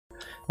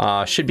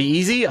Should be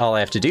easy. All I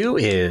have to do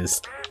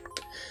is...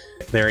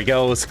 There he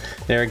goes.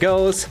 There it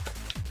goes.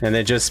 And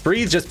then just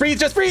breathe, just breathe,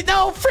 just breathe.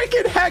 No,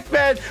 freaking heck,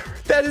 man.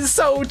 That is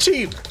so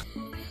cheap.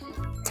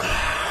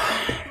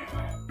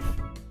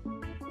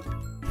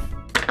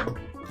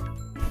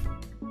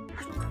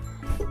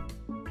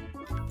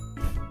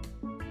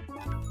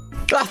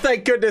 Oh,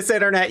 thank goodness,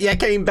 internet, you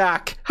came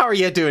back. How are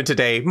you doing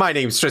today? My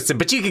name's Tristan,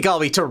 but you can call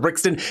me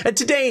TriXtan, and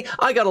today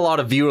I got a lot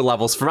of viewer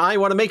levels from I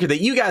Want to Maker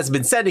that you guys have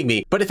been sending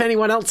me. But if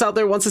anyone else out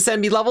there wants to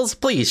send me levels,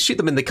 please shoot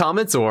them in the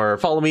comments or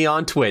follow me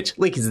on Twitch.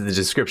 Link is in the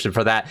description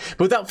for that.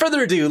 But without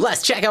further ado,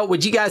 let's check out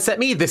what you guys sent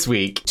me this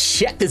week.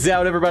 Check this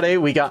out, everybody.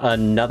 We got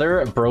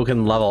another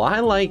broken level. I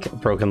like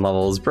broken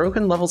levels.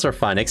 Broken levels are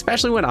fun,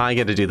 especially when I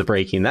get to do the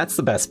breaking. That's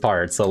the best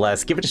part, so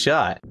let's give it a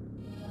shot.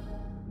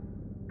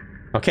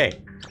 Okay.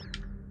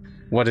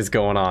 What is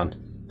going on?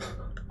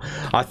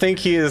 I think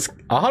he is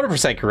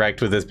 100%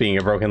 correct with this being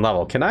a broken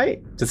level. Can I?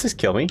 Does this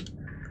kill me?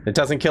 It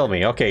doesn't kill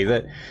me. Okay,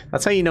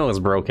 that's how you know it's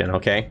broken,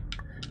 okay?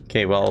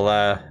 Okay, well,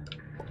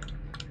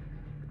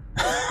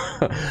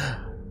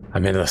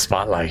 I'm in the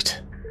spotlight.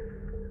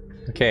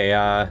 Okay,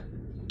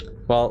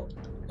 well,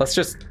 let's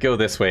just go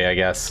this way, I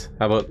guess.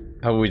 How about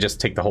we just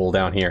take the hole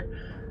down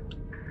here?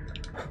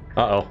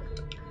 Uh-oh.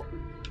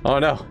 Oh,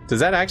 no.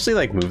 Does that actually,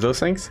 like, move those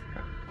things?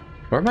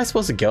 Where am I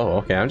supposed to go?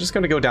 Okay, I'm just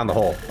gonna go down the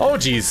hole. Oh,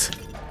 jeez.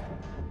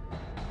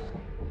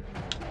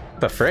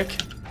 The frick?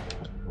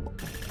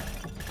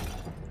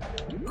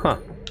 Huh.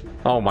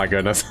 Oh my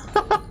goodness.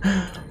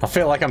 I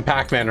feel like I'm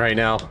Pac-Man right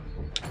now.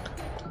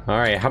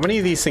 Alright, how many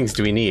of these things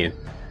do we need?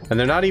 And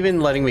they're not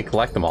even letting me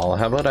collect them all.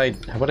 How about I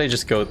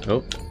just go...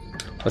 Oh.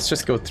 Let's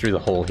just go through the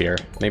hole here.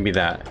 Maybe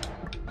that.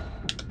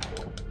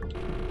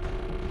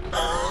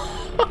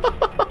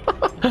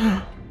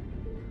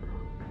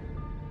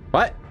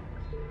 What?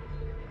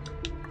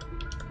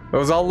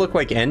 Those all look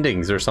like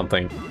endings or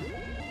something.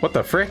 What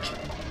the frick?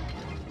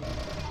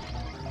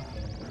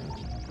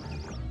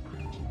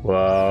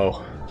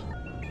 Whoa.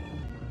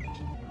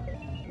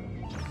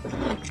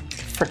 What the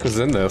frick was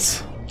in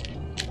this?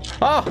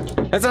 Oh!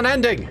 It's an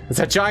ending! It's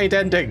a giant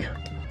ending!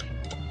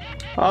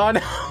 Oh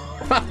no!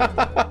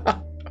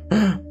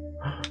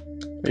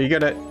 You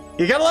gotta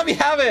let me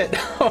have it!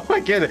 Oh my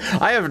goodness.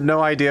 I have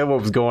no idea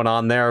what was going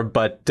on there,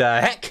 but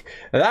heck,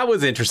 that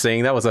was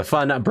interesting. That was a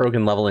fun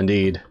broken level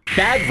indeed.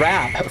 Bad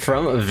rap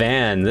from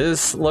Van.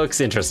 This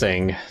looks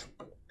interesting.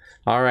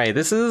 Alright,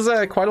 this is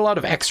quite a lot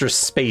of extra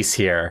space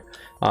here.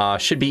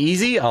 Should be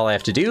easy. All I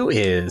have to do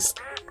is...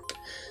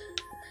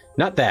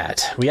 Not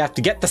that. We have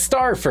to get the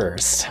star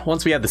first.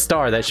 Once we have the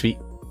star, that should be...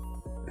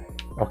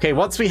 Okay,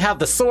 once we have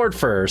the sword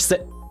first...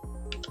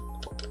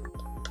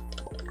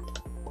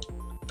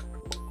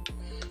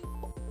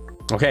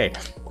 Okay,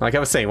 like I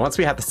was saying, once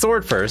we have the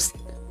sword first...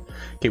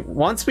 Okay,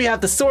 once we have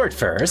the sword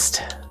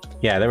first...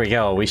 Yeah, there we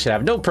go. We should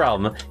have no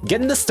problem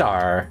getting the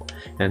star.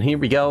 And here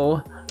we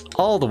go,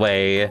 all the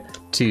way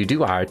to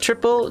do our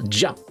triple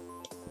jump.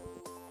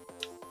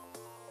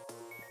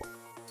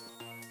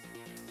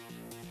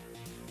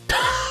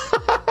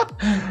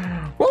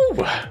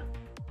 Woo!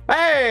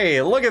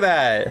 Hey, look at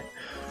that!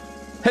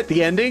 Hit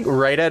the ending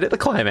right at the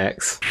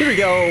climax. Here we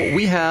go.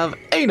 We have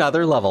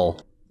another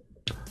level.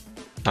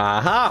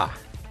 Aha!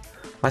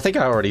 I think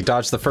I already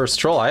dodged the first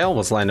troll. I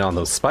almost landed on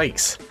those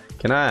spikes.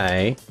 Can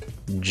I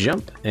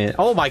jump in?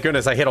 Oh my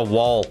goodness, I hit a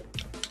wall.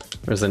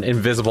 There's an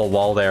invisible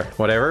wall there.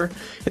 Whatever.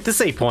 Hit the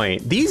save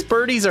point. These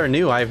birdies are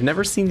new. I've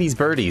never seen these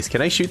birdies.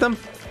 Can I shoot them?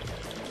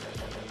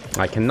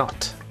 I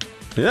cannot.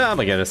 Oh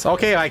my goodness.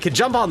 Okay, I can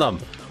jump on them.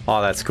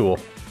 Oh, that's cool.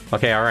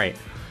 Okay, alright.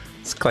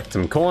 Let's collect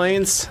some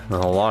coins. A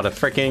lot of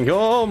freaking...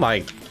 Oh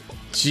my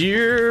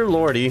dear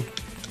lordy.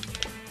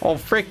 Oh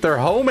frick, they're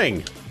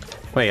homing.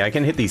 Wait, I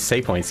can hit these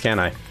save points, can't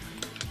I?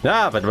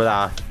 Ah, but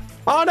oh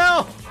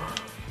no!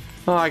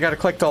 Oh, I gotta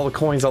collect all the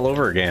coins all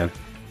over again.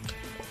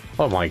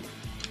 Oh my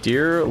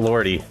dear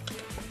lordy.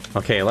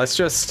 Okay, let's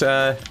just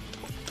and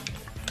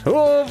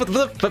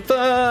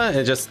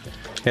just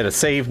hit a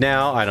save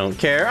now. I don't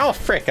care. Oh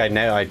frick, I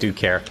know I do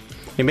care.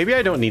 Okay, maybe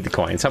I don't need the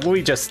coins. How about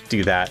we just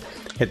do that?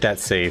 Hit that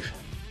save.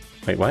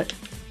 Wait, what?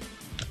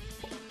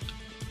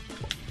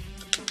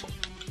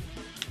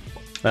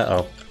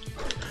 Uh-oh.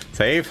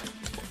 Save?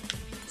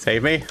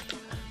 Save me?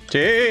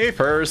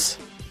 Jeepers!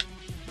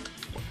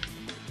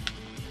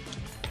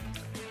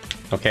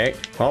 Okay,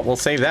 well, we'll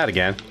save that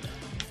again.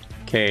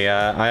 Okay,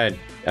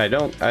 I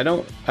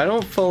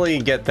don't fully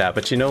get that,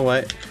 but you know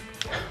what?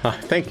 I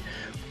think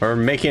we're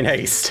making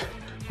haste.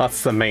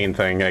 That's the main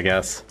thing, I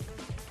guess.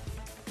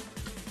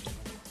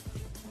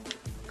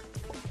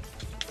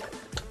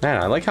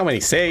 Man, I like how many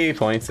save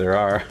points there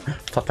are. I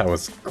thought that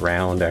was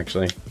ground,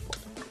 actually.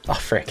 Oh,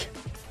 frick.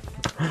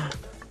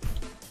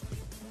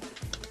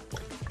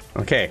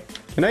 Okay,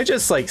 can I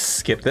just, like,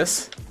 skip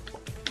this?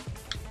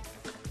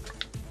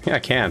 Yeah, I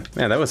can.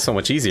 Man, that was so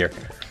much easier.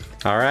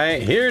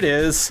 Alright, here it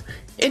is.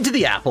 Into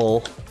the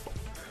apple.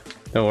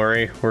 Don't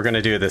worry, we're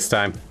gonna do it this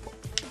time.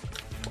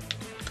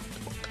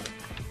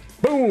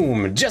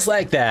 Boom, just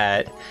like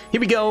that.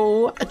 Here we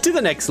go to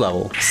the next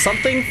level.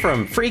 Something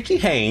from Freaky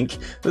Hank.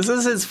 This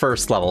is his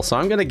first level, so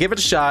I'm gonna give it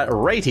a shot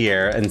right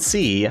here and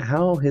see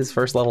how his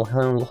first level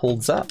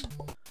holds up.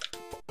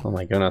 Oh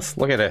my goodness,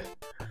 look at it.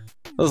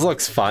 This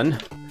looks fun.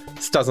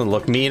 This doesn't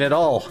look mean at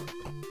all.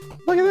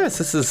 Look at this,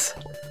 this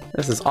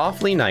is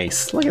awfully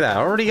nice. Look at that, I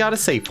already got a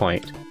save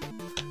point.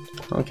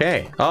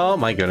 Okay, oh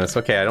my goodness,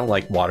 okay, I don't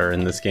like water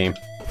in this game.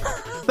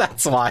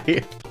 That's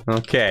why.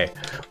 Okay,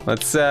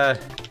 let's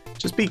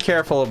just be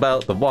careful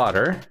about the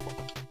water.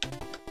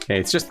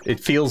 Okay, it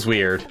feels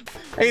weird.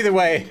 Either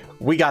way,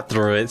 we got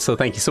through it, so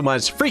thank you so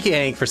much, Freaky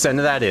Hank, for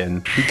sending that in.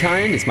 Be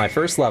Kind is my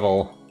first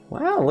level.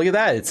 Wow, look at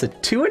that. It's a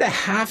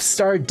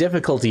 2.5-star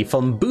difficulty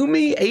from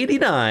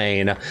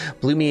Bloomy89.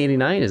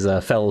 Bloomy89 is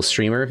a fellow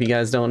streamer, if you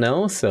guys don't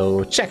know,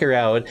 so check her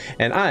out,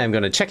 and I am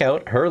going to check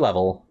out her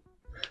level.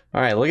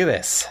 All right, look at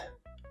this.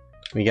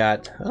 We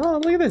got, oh,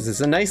 look at this.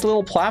 It's a nice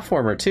little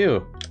platformer,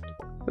 too.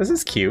 This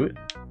is cute.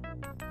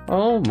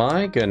 Oh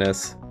my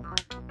goodness.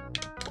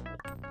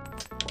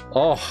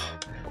 Oh,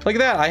 look at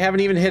that. I haven't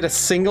even hit a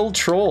single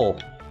troll.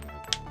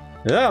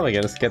 Oh my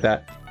goodness, get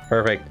that.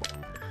 Perfect.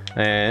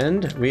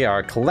 And we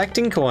are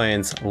collecting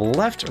coins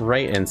left,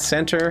 right, and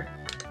center.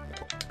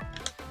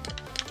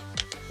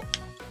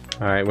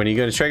 All right, when are you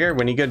going to trigger?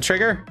 When are you going to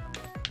trigger?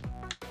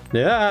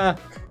 Yeah.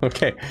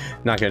 Okay,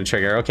 not going to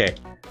trigger. Okay.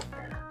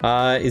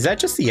 Is that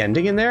just the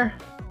ending in there?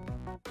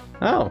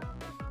 Oh.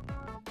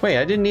 Wait,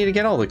 I didn't need to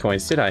get all the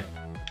coins, did I?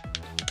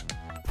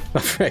 Oh,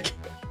 frick.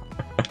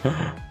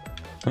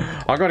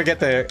 I'm going to get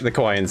the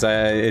coins.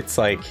 It's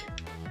like...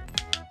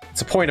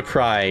 It's a point of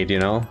pride, you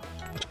know?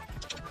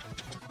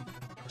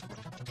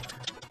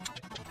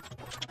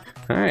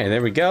 Alright,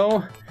 there we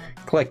go.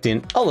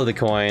 Collecting all of the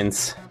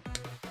coins.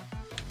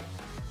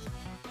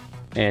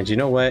 And you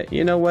know what?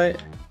 You know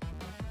what?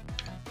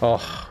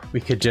 Oh, we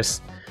could...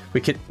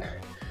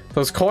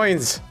 Those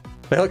coins,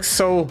 they look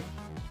so...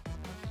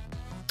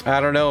 I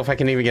don't know if I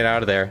can even get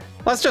out of there.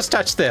 Let's just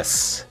touch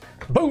this.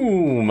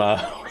 Boom!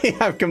 We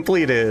have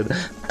completed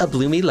a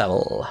Bloomy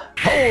level.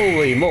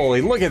 Holy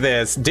moly, look at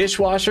this.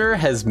 Dishwasher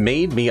has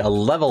made me a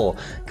level.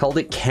 Called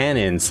it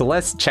Cannon, so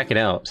let's check it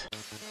out.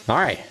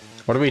 Alright,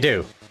 what do we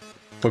do?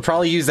 We'll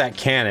probably use that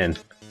cannon.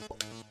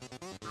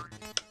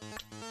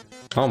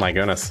 Oh my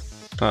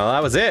goodness. Well,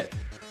 that was it.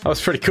 That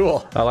was pretty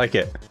cool. I like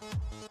it.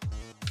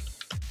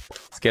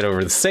 Let's get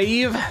over the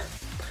save.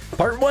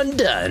 Part 1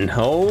 done.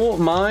 Oh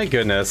my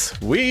goodness.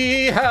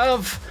 We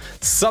have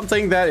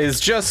something that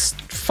is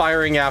just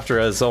firing after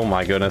us. Oh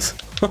my goodness.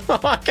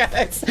 Okay,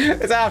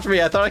 it's after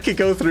me. I thought I could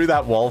go through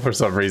that wall for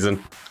some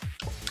reason.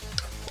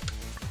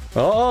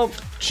 Oh,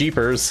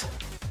 jeepers.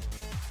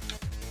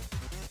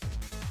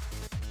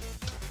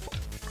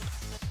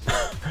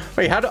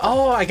 Wait, how do...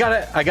 Oh, I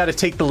gotta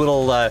take the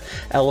little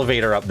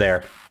elevator up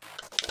there.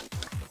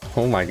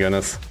 Oh my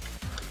goodness.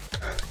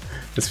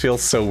 This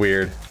feels so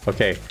weird.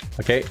 Okay,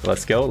 okay,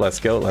 let's go, let's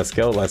go, let's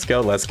go, let's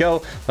go, let's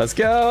go, let's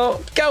go,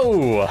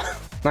 go!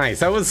 Nice,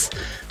 that was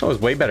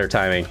way better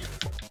timing.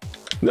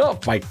 Oh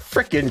my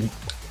freaking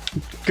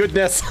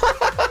goodness.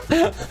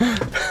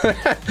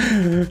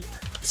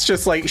 It's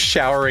just like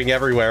showering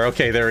everywhere.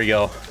 Okay, there we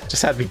go.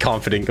 Just had to be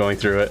confident going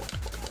through it.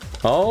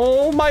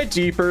 Oh my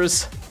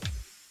jeepers.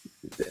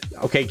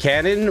 Okay,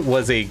 Cannon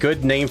was a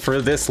good name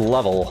for this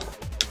level.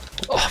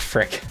 Oh,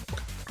 frick.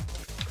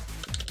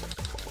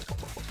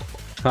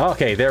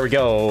 Okay, there we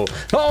go.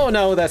 Oh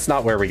no, that's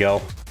not where we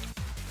go.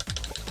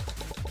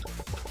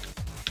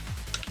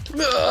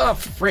 Ugh,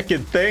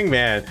 freaking thing,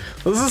 man.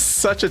 This is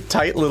such a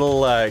tight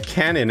little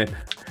cannon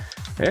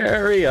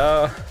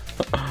area.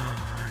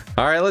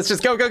 All right, let's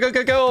just go, go, go,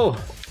 go, go.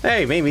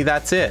 Hey, maybe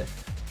that's it.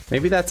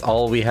 Maybe that's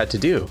all we had to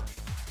do.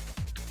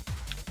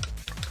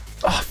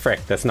 Oh,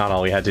 frick, that's not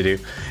all we had to do.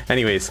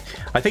 Anyways,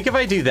 I think if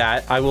I do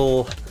that, I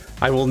will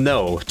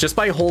know. Just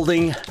by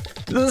holding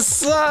the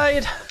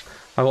side,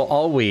 I will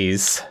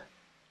always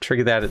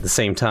trigger that at the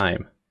same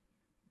time.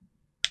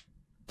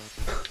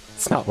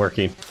 It's not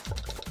working.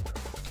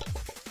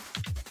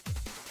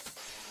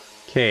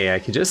 Okay, I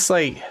could just,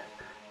 like,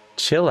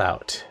 chill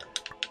out.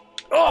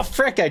 Oh,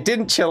 frick, I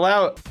didn't chill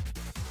out.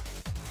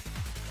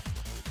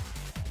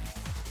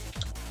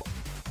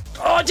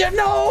 Oh,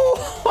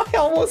 no! I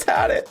almost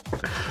had it.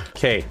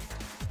 Okay,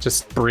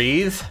 just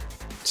breathe.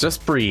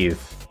 Just breathe.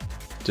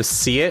 Just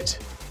see it.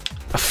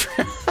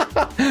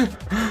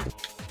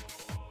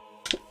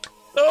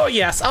 Oh,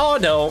 yes. Oh,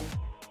 no.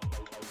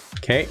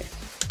 Okay.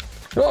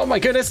 Oh, my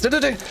goodness.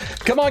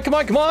 Come on, come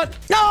on, come on.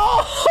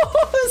 No!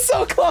 It's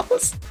so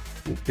close.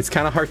 It's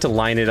kind of hard to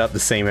line it up the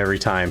same every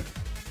time.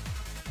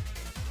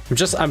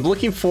 I'm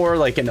looking for,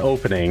 like, an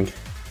opening.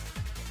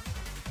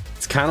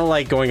 It's kind of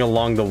like going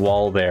along the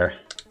wall there.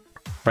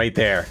 Right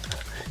there.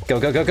 Go,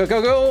 go, go, go,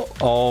 go, go.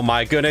 Oh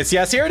my goodness.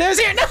 Yes, here it is.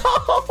 Here.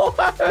 No!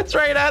 It's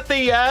right at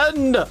the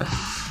end.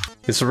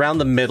 It's around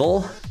the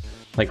middle.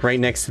 Like right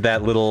next to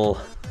that little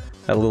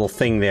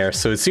thing there.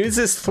 So as soon as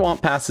this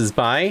swamp passes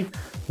by,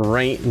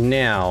 right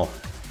now,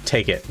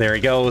 take it. There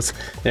it goes.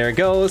 There it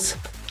goes.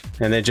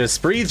 And then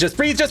just breathe, just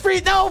breathe, just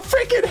breathe. No,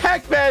 freaking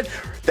heck, man.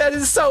 That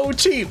is so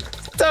cheap.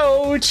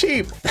 So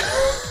cheap.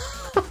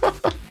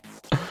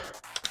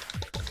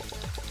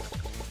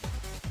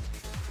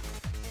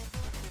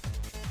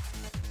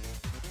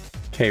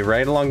 Okay,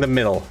 right along the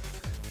middle.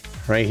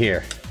 Right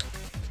here.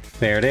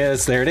 There it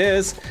is. There it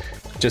is.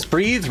 Just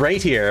breathe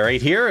right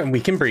here, and we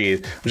can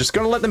breathe. We're just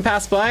gonna let them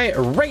pass by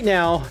right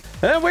now.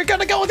 And we're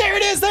gonna go, there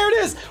it is, there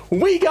it is!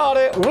 We got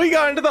it! We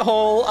got into the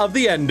hole of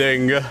the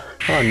ending.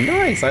 Oh,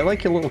 nice, I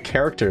like your little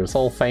character, it's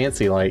all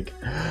fancy like.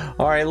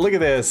 All right, look at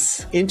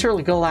this.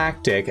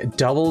 Intergalactic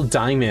double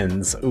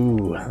diamonds.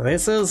 Ooh,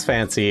 this is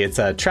fancy. It's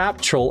a trap,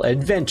 troll,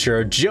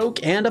 adventure,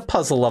 joke, and a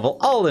puzzle level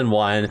all in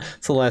one.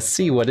 So let's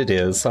see what it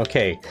is.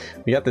 Okay,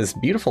 we got this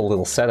beautiful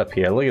little setup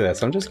here. Look at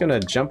this, I'm just gonna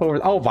jump over,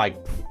 oh my.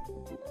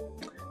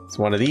 It's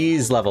one of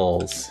these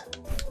levels.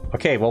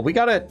 Okay, well, we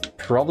gotta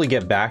probably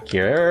get back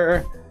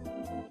here.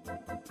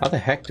 How the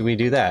heck do we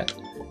do that?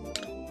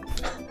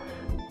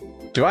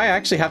 Do I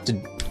actually have to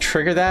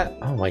trigger that?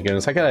 Oh my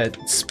goodness, I gotta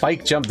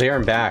spike jump there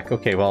and back.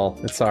 Okay, well,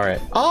 it's all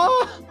right.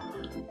 Oh!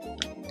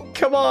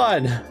 Come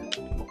on!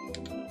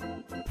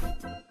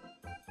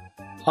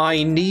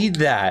 I need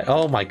that.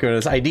 Oh my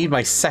goodness, I need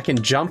my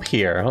second jump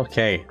here.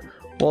 Okay,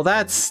 well,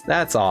 that's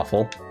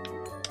awful.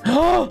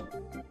 Oh!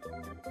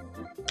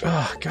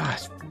 Oh god,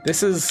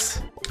 this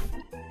is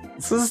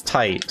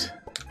tight.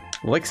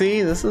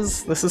 Lixie, this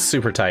is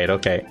super tight.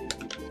 Okay.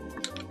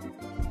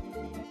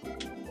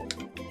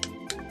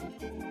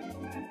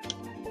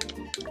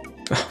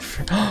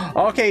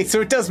 Okay,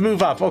 so it does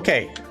move up.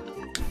 Okay.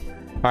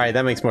 All right,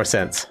 that makes more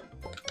sense.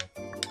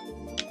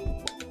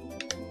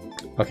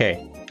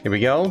 Okay, here we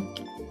go.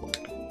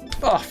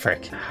 Oh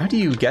frick! How do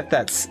you get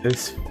that?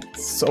 It's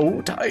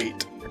so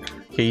tight.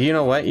 Okay, you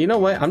know what? You know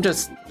what? I'm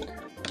just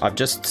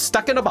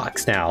stuck in a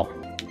box now.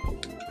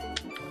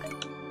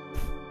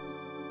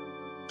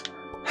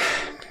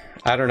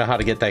 I don't know how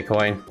to get that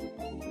coin.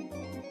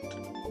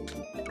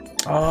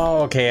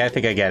 Oh, okay, I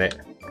think I get it.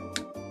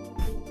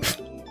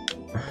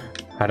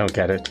 I don't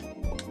get it.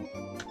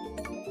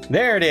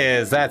 There it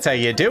is, that's how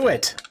you do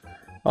it.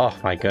 Oh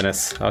my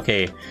goodness.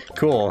 Okay,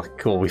 cool,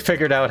 cool. We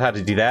figured out how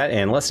to do that,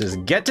 and let's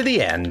just get to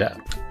the end.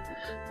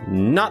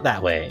 Not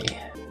that way.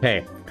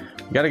 Hey,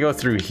 we gotta go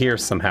through here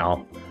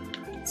somehow.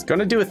 It's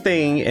gonna do a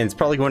thing, and it's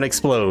probably going to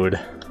explode.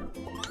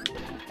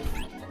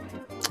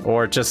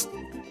 Or just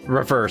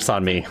reverse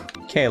on me.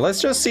 Okay,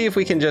 let's just see if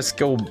we can just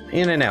go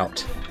in and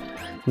out.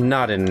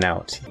 Not in and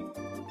out.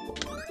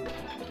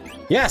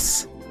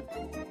 Yes!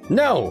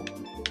 No!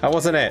 That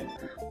wasn't it.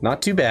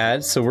 Not too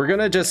bad. So we're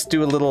gonna just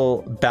do a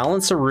little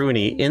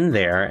balance-a-rooney in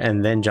there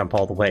and then jump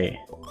all the way.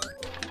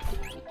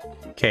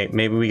 Okay,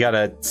 maybe we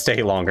gotta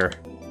stay longer.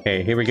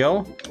 Okay, here we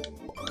go.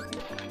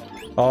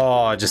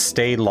 Oh, just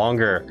stay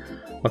longer.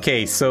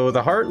 Okay, so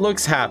the heart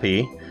looks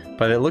happy,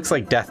 but it looks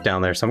like death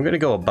down there, so I'm gonna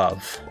go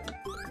above.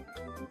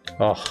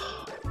 Oh,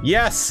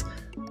 yes!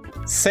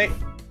 Say...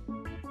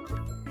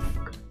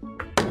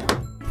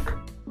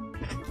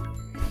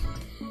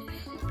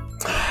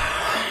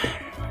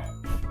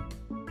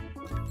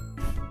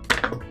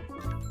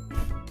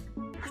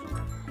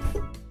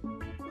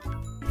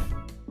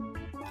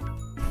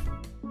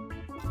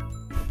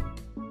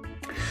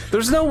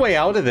 There's no way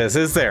out of this,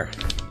 is there?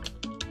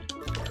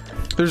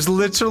 There's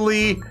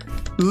literally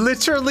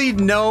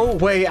no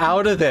way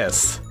out of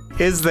this,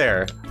 is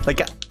there?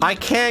 Like, I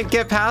can't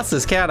get past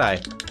this, can I?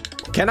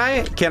 Can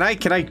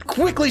I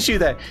quickly shoot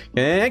that?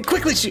 And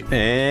quickly shoot,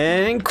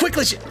 and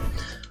quickly shoot.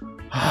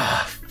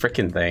 Ah,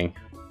 frickin' thing.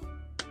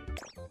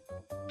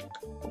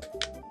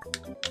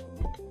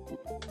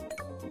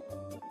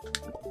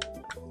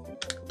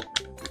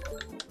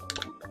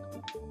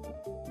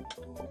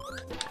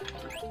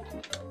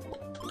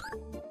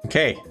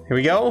 Okay, here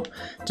we go.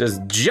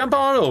 Just jump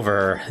on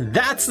over.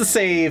 That's the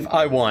save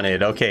I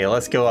wanted. Okay,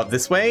 let's go up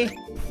this way.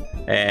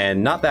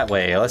 And not that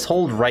way. Let's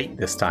hold right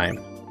this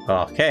time.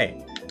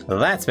 Okay,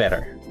 that's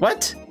better.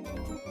 What?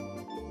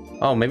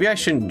 Oh, maybe I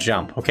shouldn't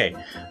jump. Okay,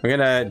 we're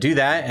gonna do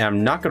that, and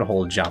I'm not gonna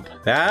hold jump.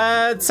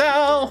 That's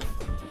how.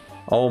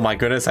 Oh my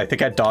goodness, I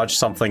think I dodged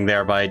something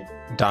there by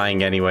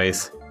dying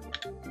anyways.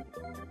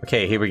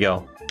 Okay, here we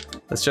go.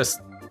 Let's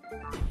just...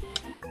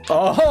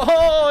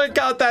 Oh, it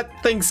got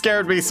that thing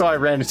scared me, so I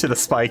ran into the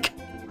spike.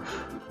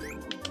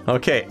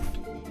 Okay.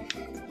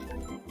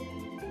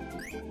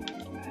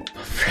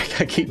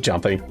 Frick, I keep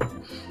jumping.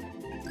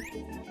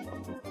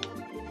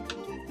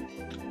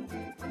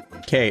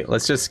 Okay,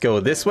 let's just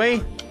go this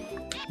way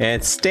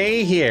and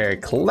stay here.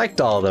 Collect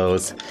all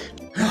those.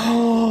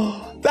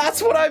 Oh,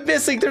 that's what I'm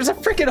missing. There's a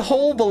freaking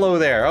hole below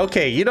there.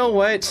 Okay, you know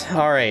what?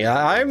 All right,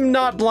 I'm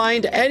not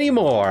blind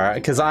anymore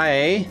because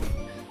I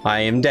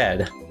am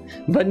dead.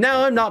 But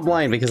now I'm not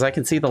blind because I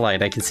can see the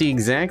light. I can see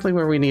exactly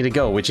where we need to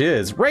go, which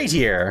is right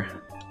here.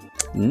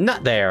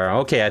 Not there.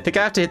 Okay, I think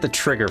I have to hit the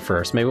trigger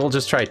first. Maybe we'll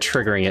just try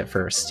triggering it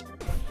first.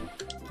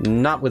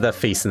 Not with a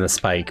face in the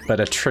spike, but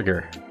a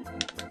trigger.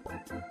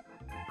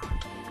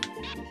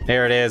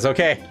 There it is.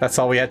 Okay, that's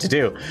all we had to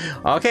do.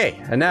 Okay,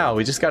 and now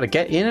we just got to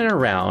get in and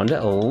around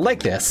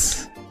like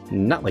this.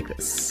 Not like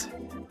this.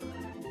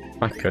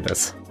 My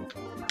goodness.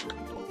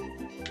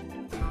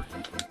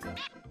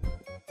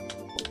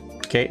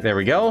 Okay, there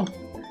we go.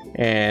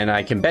 And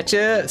I can bet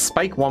you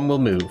spike 1 will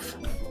move.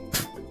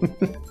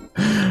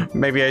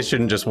 Maybe I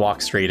shouldn't just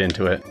walk straight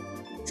into it.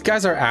 These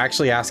guys are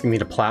actually asking me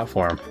to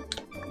platform.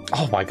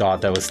 Oh my god,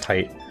 that was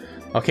tight.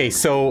 Okay,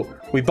 so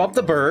we bump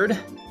the bird.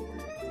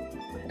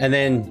 And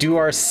then do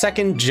our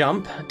second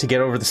jump to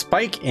get over the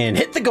spike and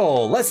hit the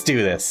goal. Let's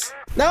do this.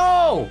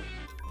 No!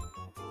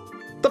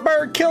 The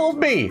bird killed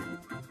me!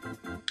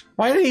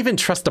 Why did I even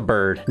trust a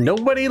bird?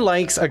 Nobody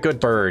likes a good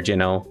bird, you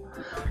know?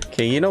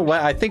 Okay, you know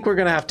what? I think we're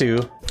gonna have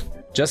to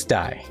just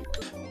die.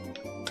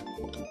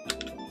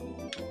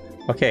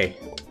 Okay.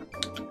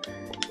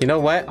 You know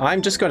what?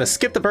 I'm just gonna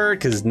skip the bird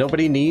because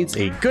nobody needs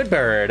a good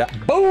bird.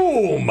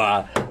 Boom!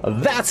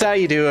 That's how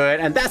you do it,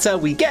 and that's how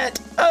we get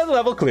a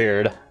level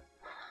cleared.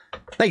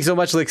 Thank you so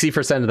much, Lixie,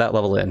 for sending that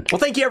level in. Well,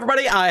 thank you,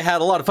 everybody. I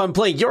had a lot of fun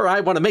playing your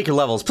I Want to Make Your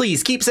levels.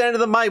 Please keep sending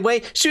them my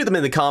way. Shoot them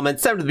in the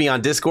comments. Send them to me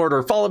on Discord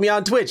or follow me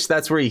on Twitch.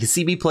 That's where you can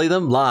see me play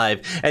them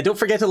live. And don't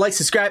forget to like,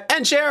 subscribe,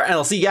 and share. And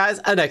I'll see you guys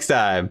next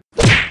time.